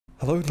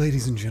Hello,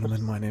 ladies and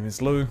gentlemen. My name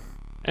is Lou.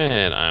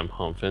 And I'm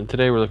Humphin.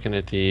 Today we're looking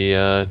at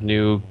the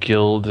new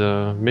guild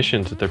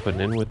missions that they're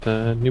putting in with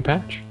the new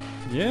patch.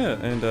 Yeah,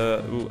 and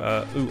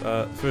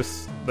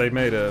first they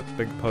made a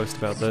big post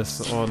about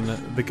this on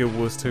the Guild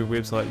Wars 2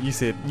 website. You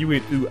said you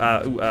went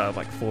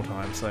like 4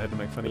 times, so I had to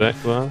make fun of you.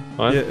 Well,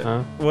 what?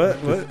 Yeah. What?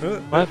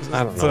 I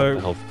don't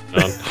know what the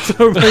hell's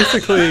So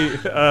basically,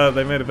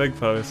 they made a big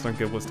post on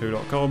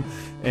GW2.com,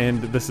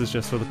 and this is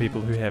just for the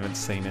people who haven't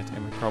seen it,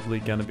 and we're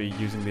probably going to be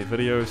using their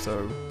video,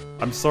 so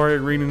I'm sorry,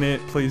 ArenaNet,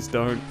 please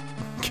don't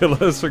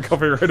kill us for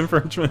copyright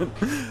infringement.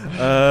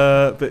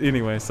 But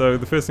anyway, so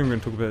the first thing we're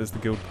going to talk about is the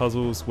guild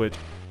puzzles, which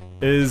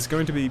is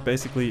going to be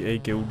basically a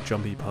guild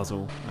jumpy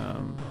puzzle.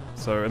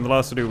 So in the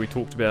last video we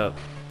talked about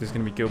there's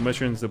going to be guild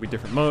missions, there'll be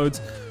different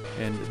modes,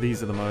 and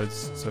these are the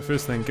modes. So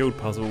first thing, guild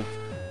puzzle,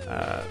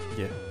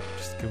 yeah,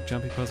 just a guild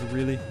jumpy puzzle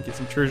really. You get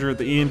some treasure at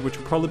the end, which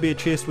will probably be a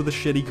chest with a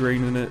shitty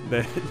green in it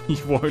that you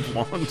won't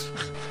want.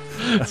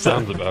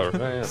 Sounds about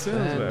right.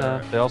 Sounds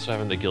about right. They also have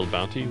in the guild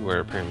bounty, where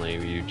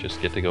apparently you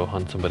just get to go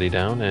hunt somebody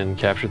down and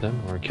capture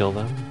them or kill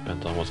them,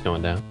 depends on what's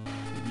going down.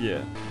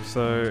 Yeah,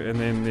 so, and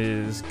then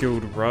there's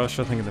Guild Rush.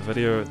 I think in the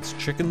video it's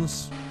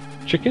chickens.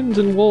 Chickens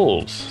and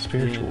wolves.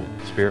 Spirit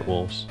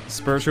wolves.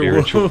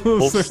 Spiritual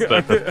wolves.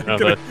 I'm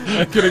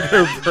gonna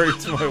go breed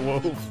my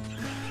wolf.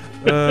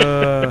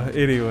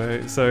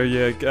 Anyway, so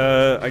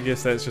yeah, I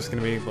guess that's just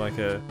gonna be like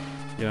a,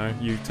 you know,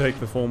 you take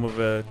the form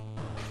of a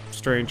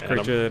strange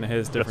creature and it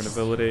has different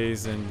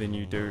abilities, and then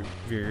you do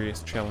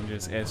various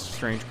challenges as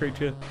strange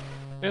creature.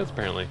 Yeah, it's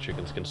apparently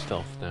chickens can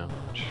stealth now,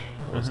 which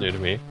was new to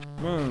me.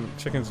 Well,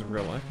 chickens in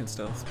real life can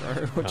stealth,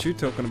 bro. What you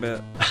talking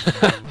about?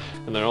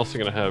 And they're also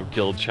going to have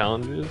guild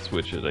challenges,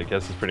 which is, I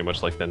guess, is pretty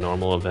much like the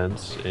normal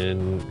events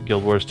in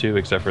Guild Wars 2,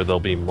 except for there'll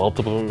be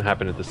multiple of them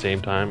happen at the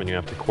same time, and you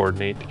have to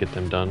coordinate to get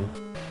them done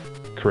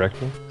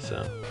correctly.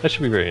 So that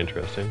should be very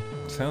interesting.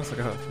 Sounds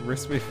like a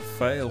recipe for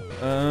fail.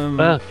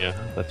 Yeah,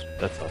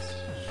 that's us.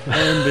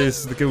 And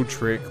there's the guild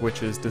trick,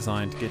 which is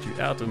designed to get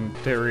you out in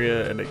the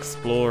area and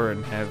explore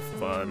and have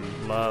fun.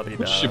 La-di-da.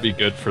 Which should be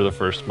good for the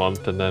first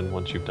month, and then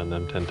once you've done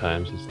them 10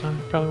 times, it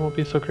probably won't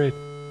be so great.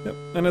 Yep.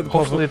 And at the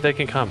hopefully they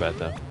can combat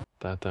that,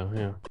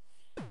 yeah.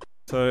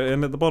 So,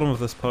 and at the bottom of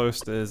this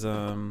post is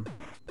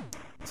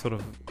sort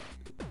of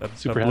a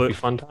super happy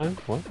fun time.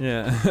 What?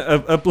 Yeah,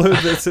 a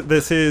blurb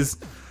that says,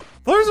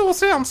 "Those all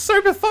sound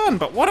super fun,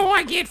 but what do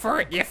I get for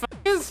it, you fuckers?"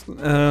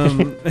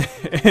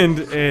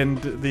 And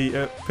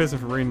the person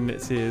from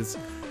ArenaNet says,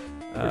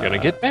 "We're gonna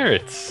get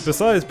merits.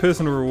 Besides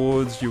personal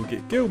rewards, you'll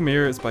get guild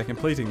merits by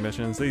completing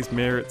missions. These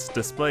merits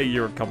display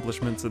your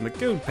accomplishments in the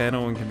guild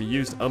panel and can be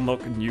used to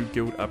unlock new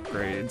guild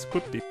upgrades."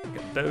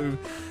 Whoop-de-do.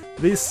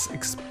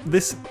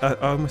 I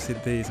almost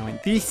said these. I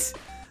meant this.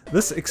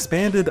 This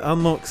expanded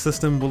unlock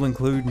system will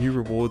include new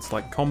rewards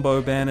like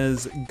combo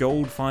banners,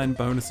 gold find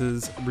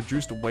bonuses,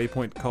 reduced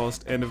waypoint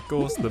cost, and of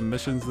course the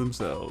missions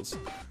themselves.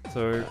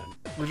 So,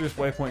 reduced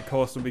waypoint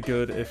cost would be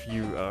good if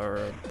you are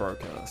a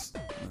broke ass.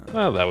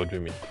 Well, that would be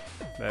me.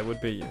 That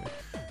would be you.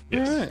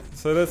 Yes. Alright,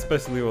 so that's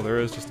basically all there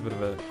is, just a bit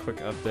of a quick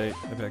update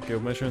about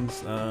guild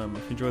missions.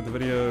 If you enjoyed the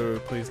video,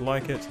 please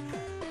like it.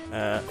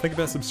 Think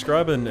about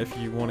subscribing if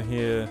you want to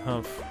hear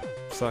Humph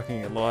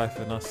sucking at life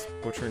and us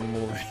butchering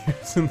more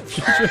videos in the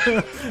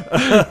future.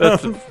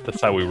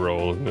 That's how we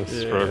roll in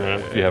this program,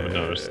 if you haven't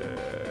noticed.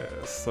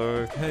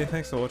 So, hey,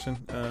 thanks for watching.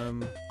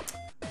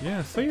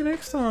 Yeah, see you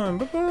next time.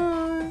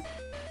 Bye-bye.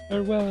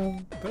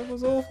 Farewell. That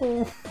was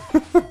awful.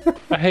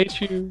 I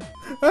hate you.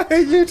 I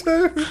hate you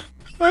too.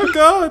 Oh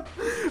god.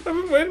 I've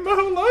been waiting my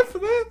whole life for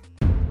that.